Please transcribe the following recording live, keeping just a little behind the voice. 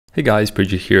Hey guys,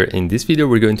 Bridget here. In this video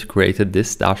we're going to create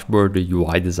this dashboard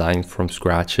UI design from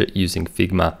scratch using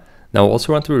Figma. Now I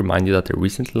also want to remind you that I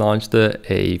recently launched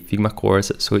a Figma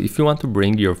course, so if you want to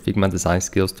bring your Figma design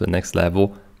skills to the next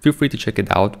level, feel free to check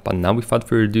it out. But now without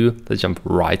further ado, let's jump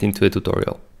right into a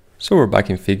tutorial. So we're back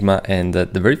in Figma, and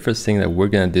the very first thing that we're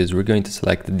going to do is we're going to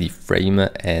select the frame,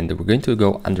 and we're going to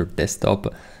go under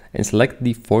desktop and select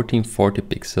the 1440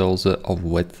 pixels of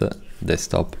width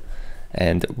desktop.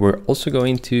 And we're also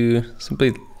going to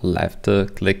simply left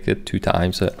click it 2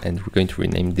 times and we're going to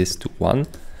rename this to 1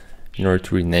 in order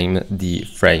to rename the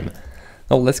frame.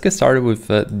 Now let's get started with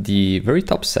the very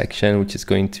top section, which is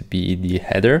going to be the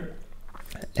header.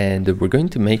 And we're going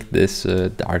to make this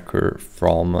darker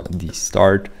from the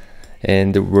start.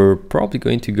 And we're probably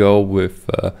going to go with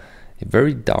a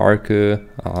very dark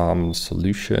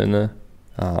solution,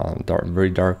 very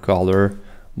dark color,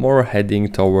 more heading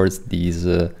towards these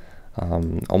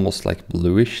almost like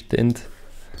bluish tint.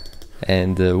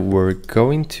 And we're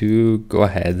going to go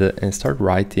ahead and start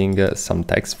writing some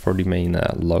text for the main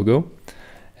logo.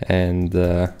 And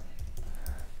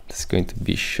it's going to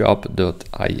be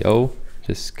shop.io.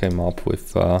 Just came up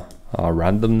with a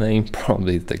random name,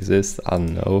 probably it exists, I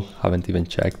don't know, haven't even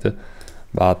checked,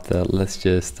 but let's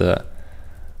just go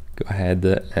ahead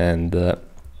and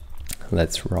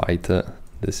let's write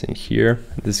this in here.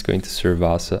 This is going to serve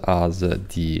us as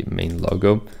the main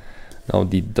logo. Now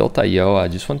the .io, I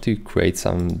just want to create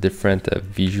some different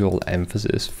visual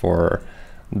emphasis for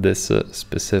this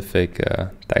specific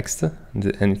text,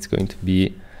 and it's going to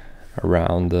be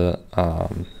around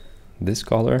this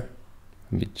color,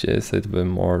 maybe just a little bit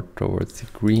more towards the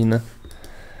green.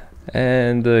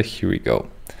 And here we go.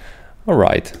 All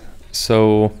right,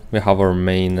 so we have our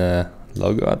main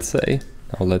logo, I'd say.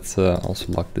 Now let's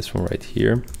also lock this one right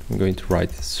here. I'm going to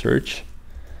write search.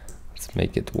 Let's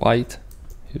make it white.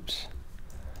 Oops.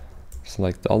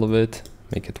 Select all of it,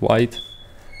 make it white.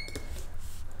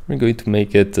 We're going to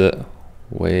make it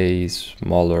way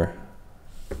smaller.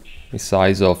 A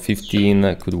size of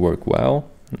 15 could work well.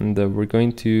 And we're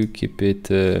going to keep it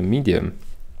medium.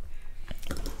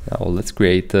 Now let's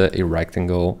create a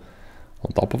rectangle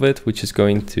on top of it, which is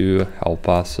going to help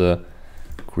us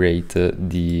create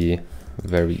the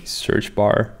very search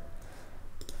bar.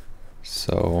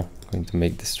 So I'm going to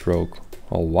make the stroke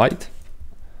all white.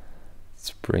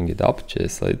 Let's bring it up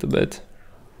just a little bit,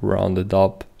 round it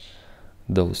up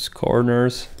those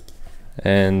corners,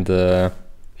 and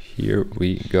here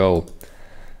we go.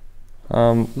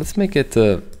 Let's make it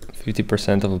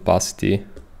 50% of opacity,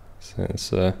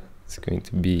 since it's going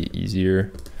to be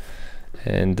easier.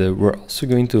 And we're also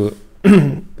going to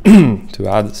to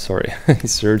add, a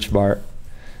search bar,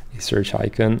 a search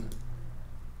icon.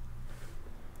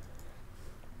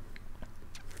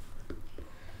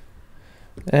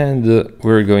 And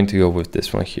we're going to go with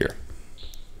this one here.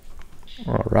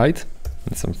 All right,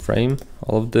 let's unframe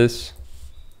all of this.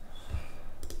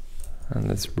 And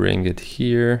let's bring it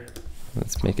here.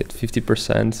 Let's make it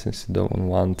 50% since we don't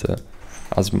want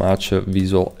as much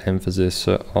visual emphasis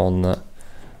on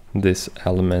this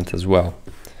element as well.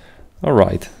 All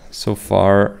right, so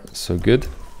far so good.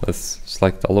 Let's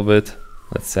select all of it.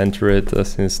 Let's center it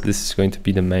since this is going to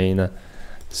be the main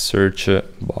search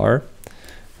bar.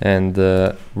 And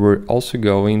we're also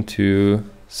going to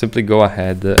simply go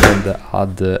ahead and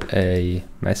add a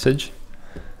message.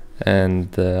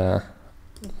 And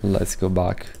let's go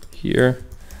back here.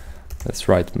 Let's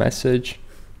write message.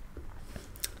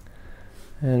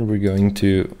 And we're going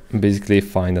to basically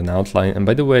find an outline. And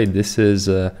by the way, this is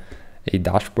a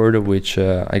dashboard which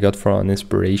I got from an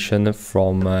inspiration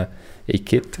from a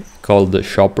kit called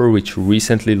Shopper, which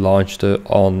recently launched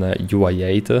on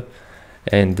UI8.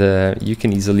 And you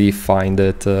can easily find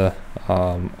it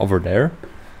over there.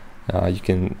 You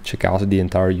can check out the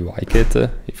entire UI kit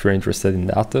if you're interested in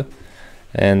that.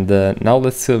 And now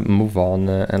let's move on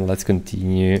and let's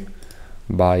continue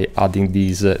by adding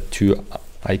these 2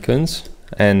 icons.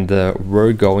 And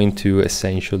we're going to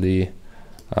essentially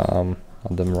add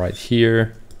them right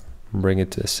here, bring it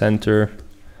to the center,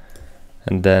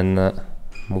 and then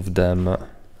move them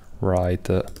right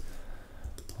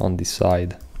on the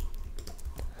side.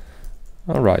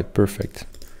 All right, perfect.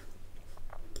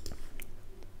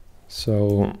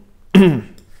 So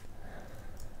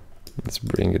let's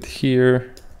bring it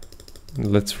here.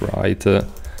 Let's write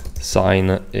sign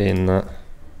in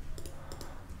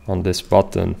on this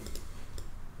button.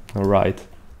 All right,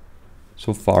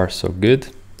 so far so good.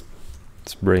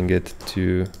 Let's bring it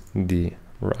to the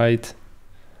right.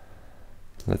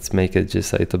 Let's make it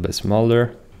just a little bit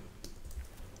smaller.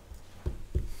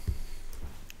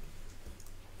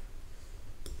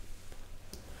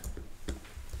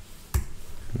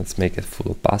 Let's make it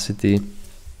full opacity.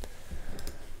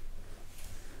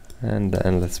 And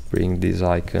then let's bring these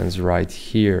icons right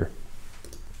here.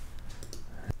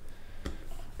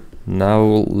 Now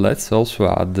let's also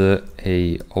add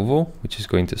a oval, which is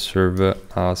going to serve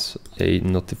as a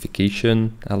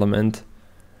notification element.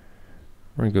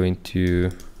 We're going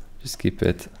to just keep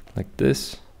it like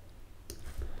this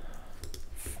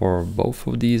for both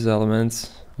of these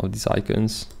elements, of these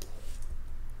icons.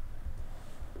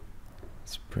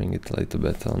 Let's bring it a little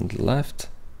bit on the left.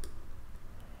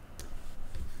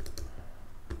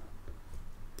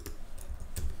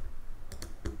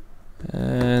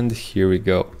 And here we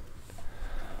go.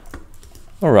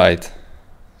 All right,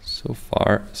 so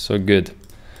far so good.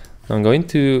 Now I'm going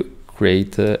to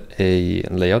create a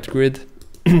layout grid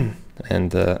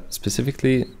and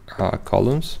specifically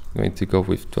columns. I'm going to go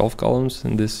with 12 columns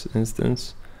in this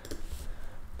instance.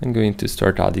 I'm going to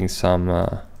start adding some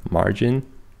margin,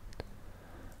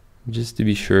 just to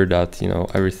be sure that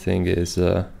everything is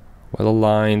well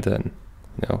aligned and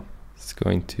it's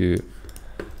going to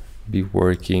be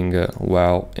working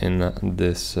well in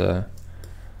this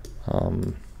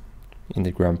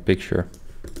Instagram picture.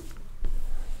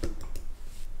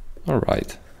 All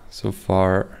right, so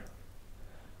far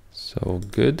so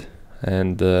good.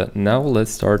 And now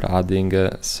let's start adding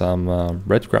some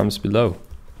breadcrumbs below.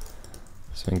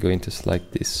 So I'm going to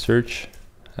select this search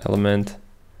element,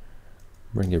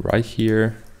 bring it right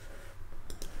here,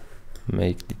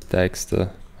 make the text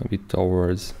a bit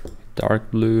towards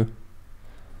dark blue,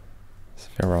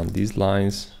 something around these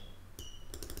lines.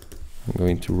 I'm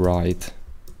going to write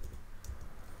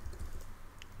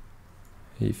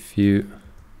a few.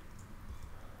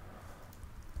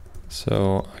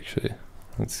 So actually,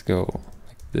 let's go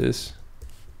like this.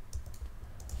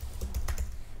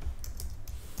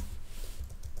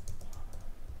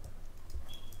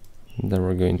 And then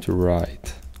we're going to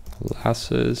write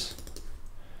glasses.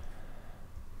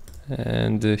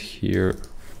 And here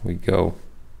we go.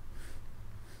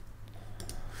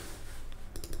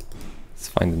 Let's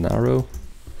find an arrow.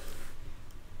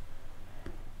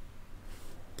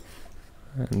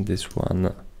 And this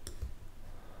one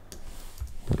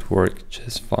would work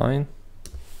just fine.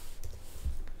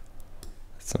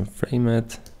 Let's unframe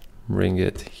it, bring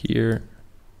it here,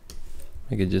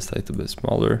 make it just a little bit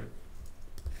smaller.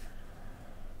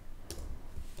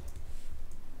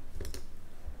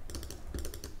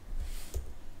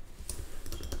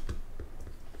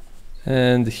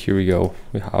 And here we go,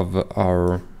 we have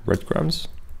our breadcrumbs.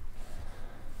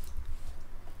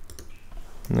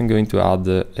 And I'm going to add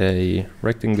a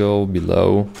rectangle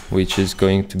below, which is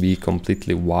going to be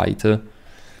completely white.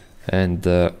 And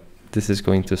this is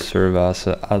going to serve us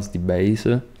as the base.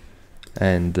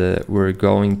 And we're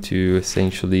going to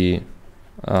essentially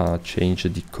change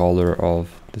the color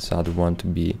of this other one to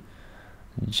be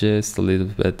just a little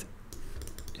bit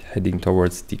heading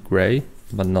towards the gray,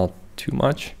 but not too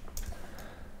much.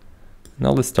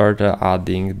 Now let's start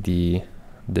adding the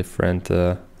different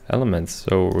elements.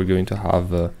 So we're going to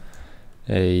have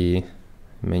a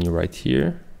menu right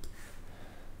here,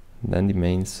 then the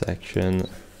main section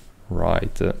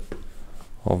right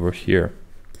over here.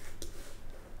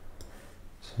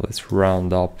 So let's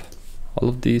round up all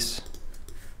of these,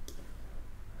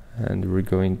 and we're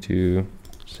going to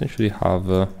essentially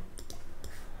have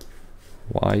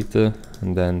white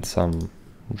and then some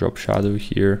drop shadow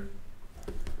here,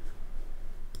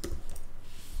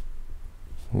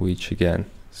 which again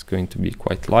is going to be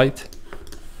quite light.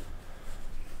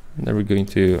 And then we're going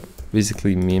to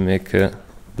basically mimic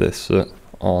this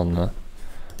on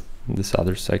this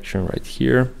other section right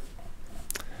here.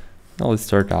 Now let's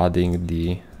start adding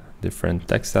the different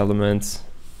text elements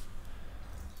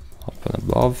up and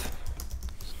above.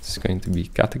 It's going to be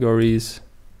categories.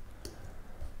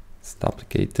 Let's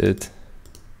duplicate it.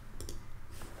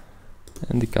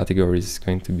 And the categories is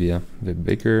going to be a bit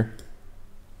bigger.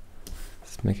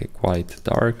 Let's make it quite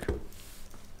dark.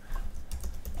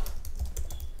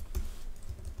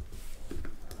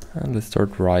 And let's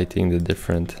start writing the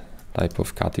different type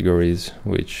of categories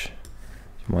which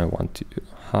you might want to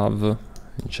have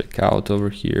and check out over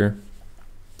here.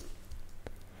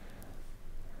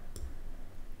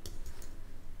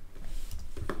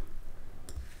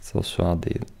 Let's also add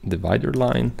the divider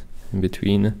line in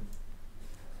between.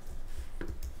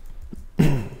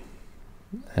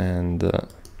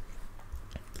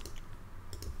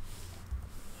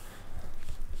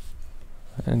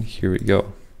 And here we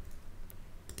go.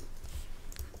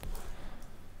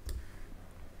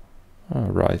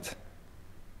 All right.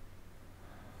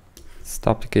 Let's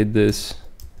duplicate this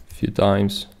a few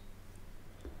times.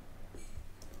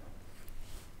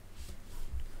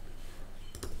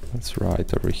 let's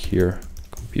write over here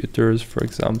computers, for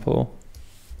example,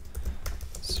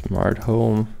 smart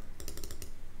home,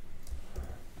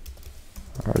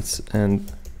 arts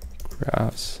and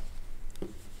crafts,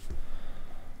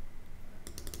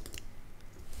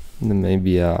 and then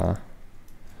maybe a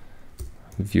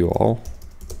view all.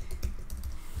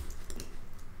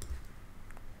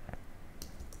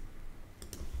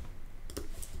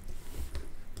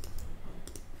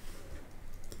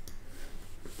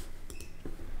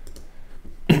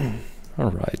 All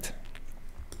right,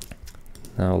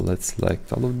 now let's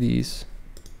select all of these.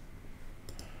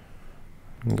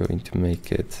 I'm going to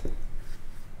make it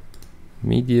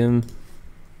medium,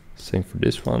 same for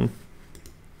this one.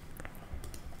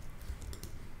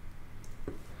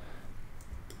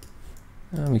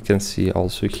 And we can see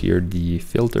also here the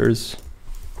filters.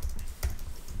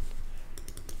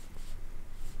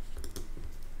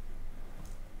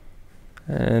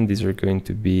 And these are going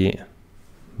to be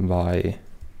by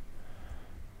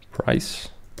price.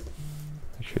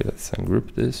 Actually, let's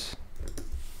ungroup this.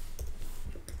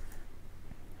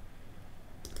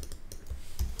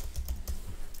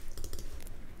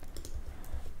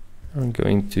 I'm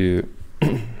going to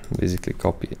basically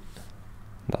copy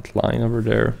that line over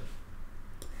there,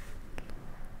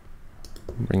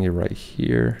 bring it right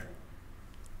here.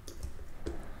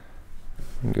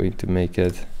 I'm going to make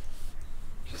it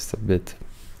just a bit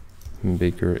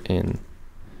bigger in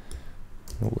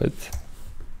width.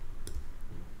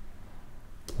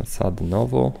 Let's add the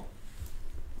novel.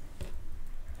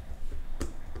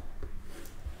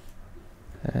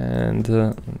 And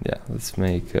yeah, let's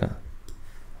make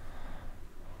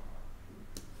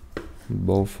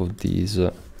both of these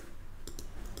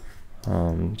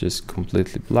just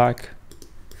completely black.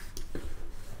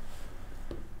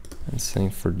 And same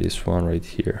for this one right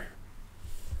here.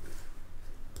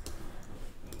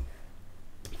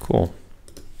 Cool.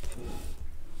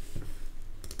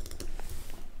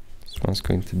 This one's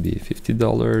going to be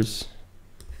 $50.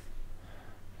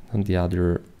 On the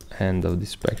other end of the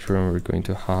spectrum, we're going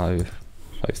to have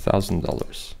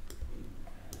 $5,000.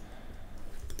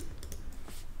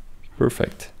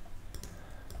 Perfect.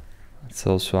 Let's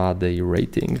also add a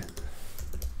rating.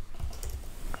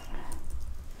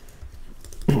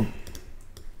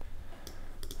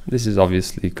 This is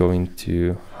obviously going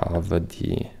to have the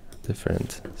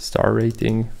different star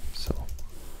rating. So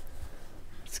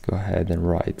let's go ahead and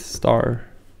write star.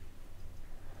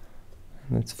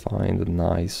 And let's find a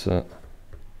nice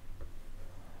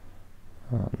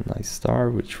nice star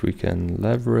which we can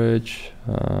leverage.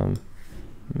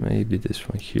 Maybe this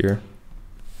one here.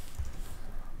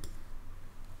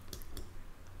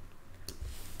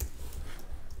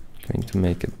 Going to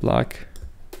make it black.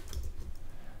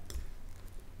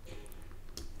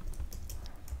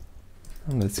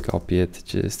 And let's copy it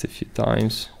just a few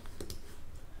times.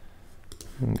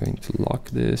 I'm going to lock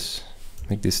this,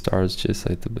 make the stars just a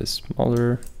little bit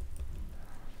smaller.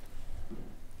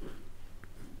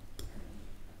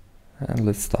 And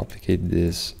let's duplicate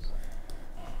this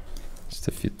just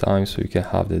a few times so you can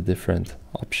have the different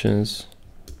options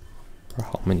for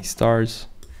how many stars.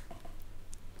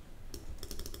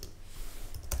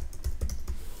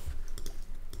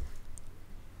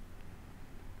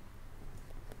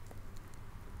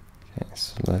 Okay,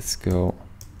 so let's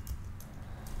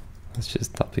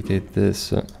just duplicate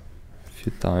this a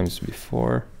few times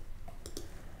before.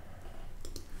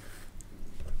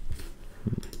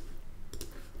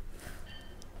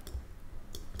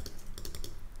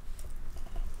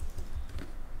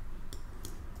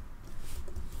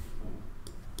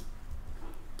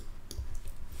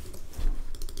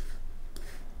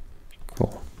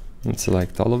 Cool. Let's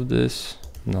select all of this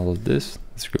and all of this.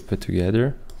 Let's group it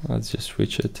together. Let's just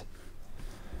switch it.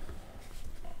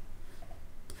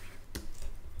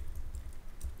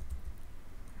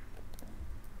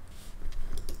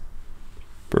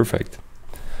 Perfect.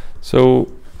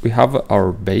 So we have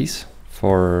our base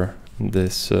for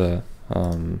this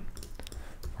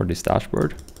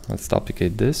dashboard. Let's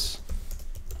duplicate this.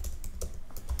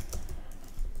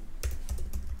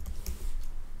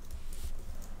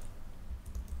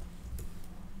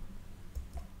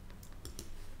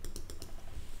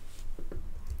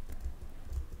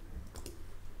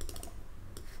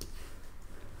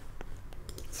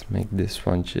 Let's make this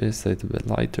one just a little bit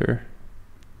lighter.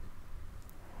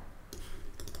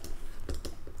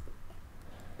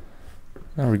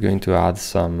 Now we're going to add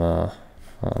some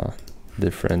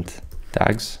different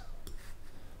tags.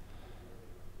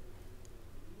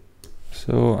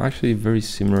 So actually very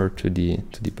similar to the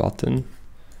button. You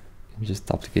can just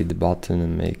duplicate the button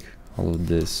and make all of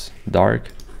this dark.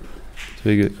 So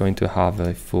we're going to have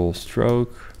a full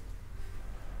stroke,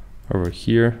 over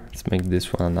here, let's make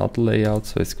this one an auto layout,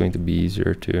 so it's going to be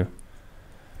easier to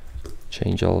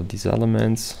change all of these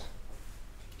elements.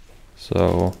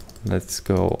 So let's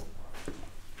go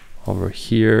over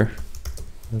here,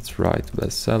 let's write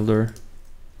bestseller.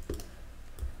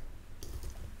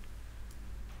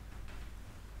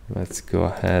 Let's go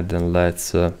ahead and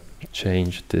let's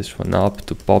change this one up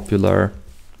to popular.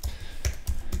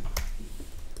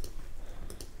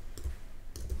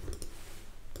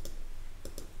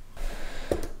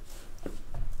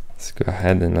 Let's go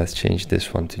ahead and let's change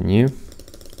this one to new.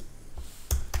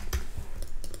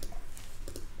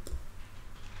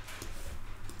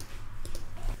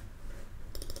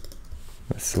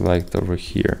 Let's select over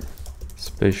here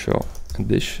special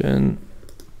edition,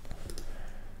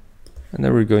 and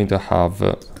then we're going to have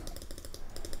the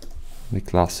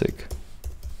classic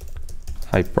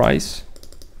high price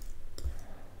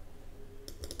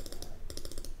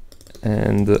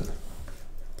and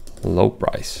low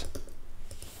price.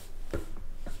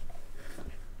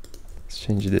 Let's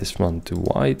change this one to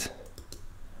white.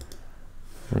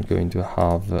 We're going to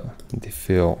have the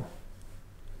fill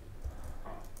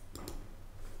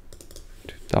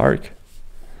to dark,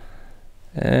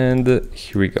 and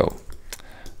here we go.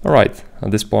 All right,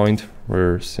 at this point,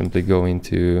 we're simply going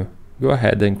to go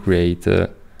ahead and create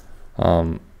a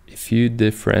few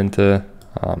different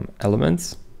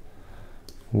elements,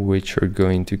 which are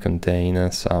going to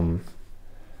contain some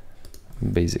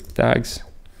basic tags.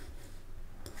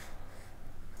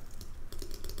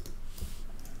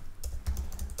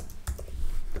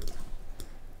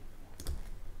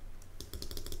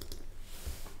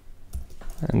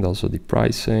 And also the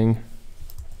pricing.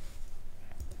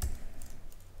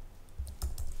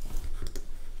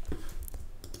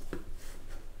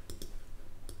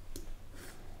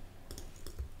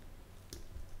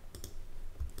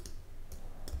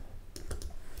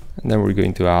 And then we're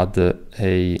going to add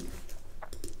a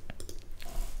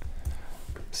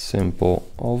simple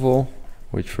oval,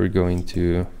 which we're going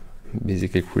to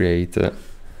basically create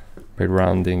by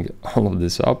rounding all of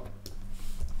this up.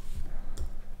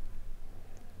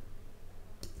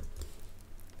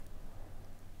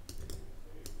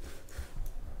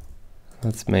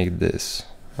 Let's make this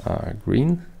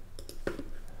green,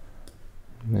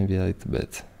 maybe a little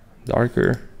bit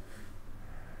darker.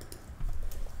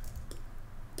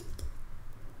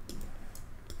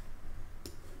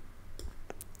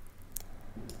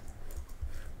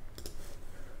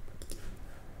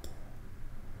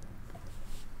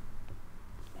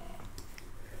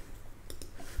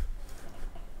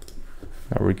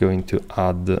 Now we're going to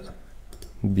add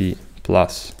the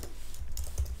plus.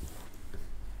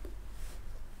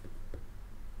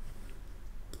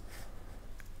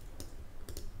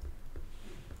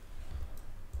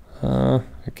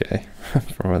 Okay,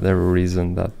 for whatever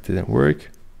reason that didn't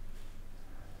work.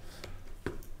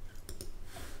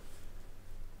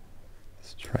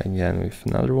 Let's try again with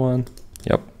another one.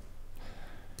 Yep,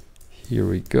 here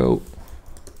we go.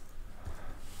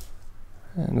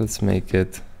 And let's make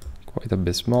it quite a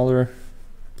bit smaller.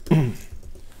 And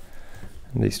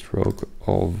a stroke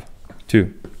of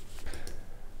 2.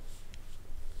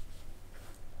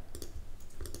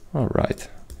 All right.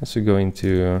 So going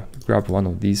to grab one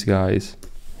of these guys,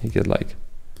 make it like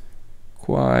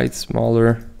quite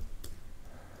smaller,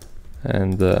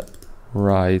 and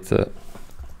write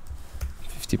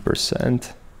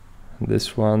 50%.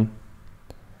 This one,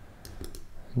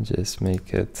 and just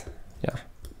make it, yeah,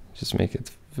 just make it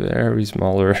very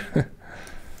smaller.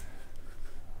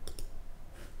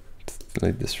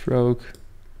 Delete the stroke.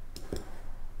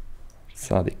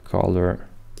 Let's add the color,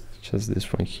 just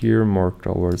this one here, more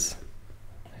towards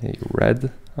a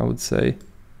red, I would say.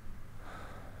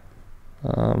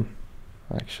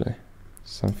 Actually,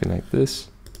 something like this.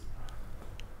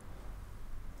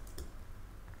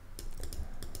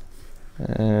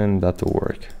 And that'll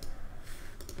work.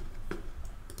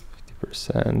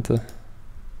 50%.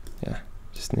 Yeah,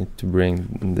 just need to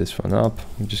bring this one up.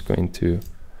 I'm just going to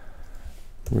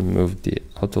remove the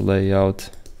auto layout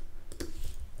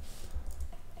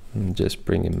and just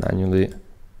bring it manually.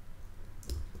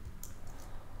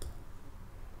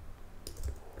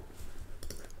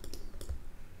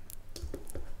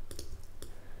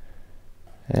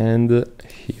 And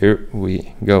here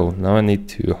we go. Now I need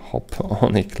to hop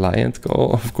on a client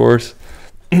call, of course,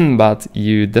 but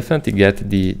you definitely get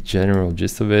the general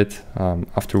gist of it.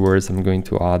 Afterwards, I'm going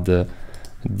to add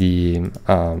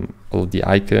all of the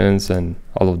icons and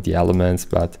all of the elements,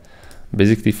 but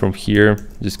basically from here,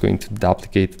 I'm just going to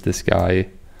duplicate this guy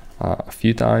a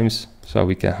few times so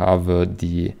we can have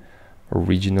the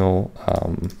original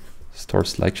store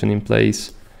selection in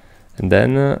place. And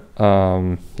then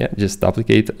yeah, just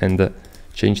duplicate and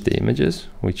change the images,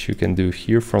 which you can do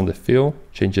here from the fill,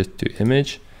 change it to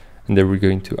image, and then we're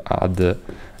going to add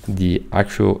the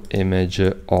actual image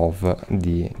of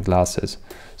the glasses.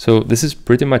 So this is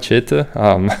pretty much it.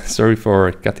 Sorry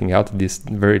for cutting out this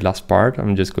very last part.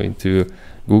 I'm just going to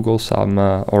Google some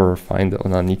or find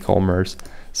on an e-commerce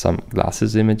some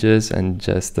glasses images and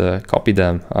just copy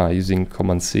them using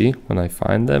Command C when I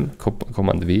find them,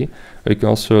 Command V. Or you can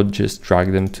also just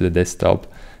drag them to the desktop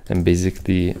and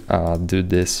basically do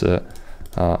this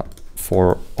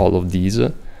for all of these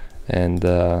and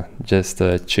just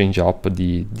change up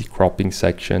the cropping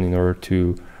section in order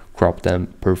to crop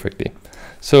them perfectly.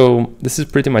 So this is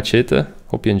pretty much it.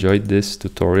 Hope you enjoyed this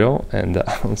tutorial, and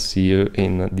I'll see you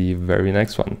in the very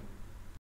next one.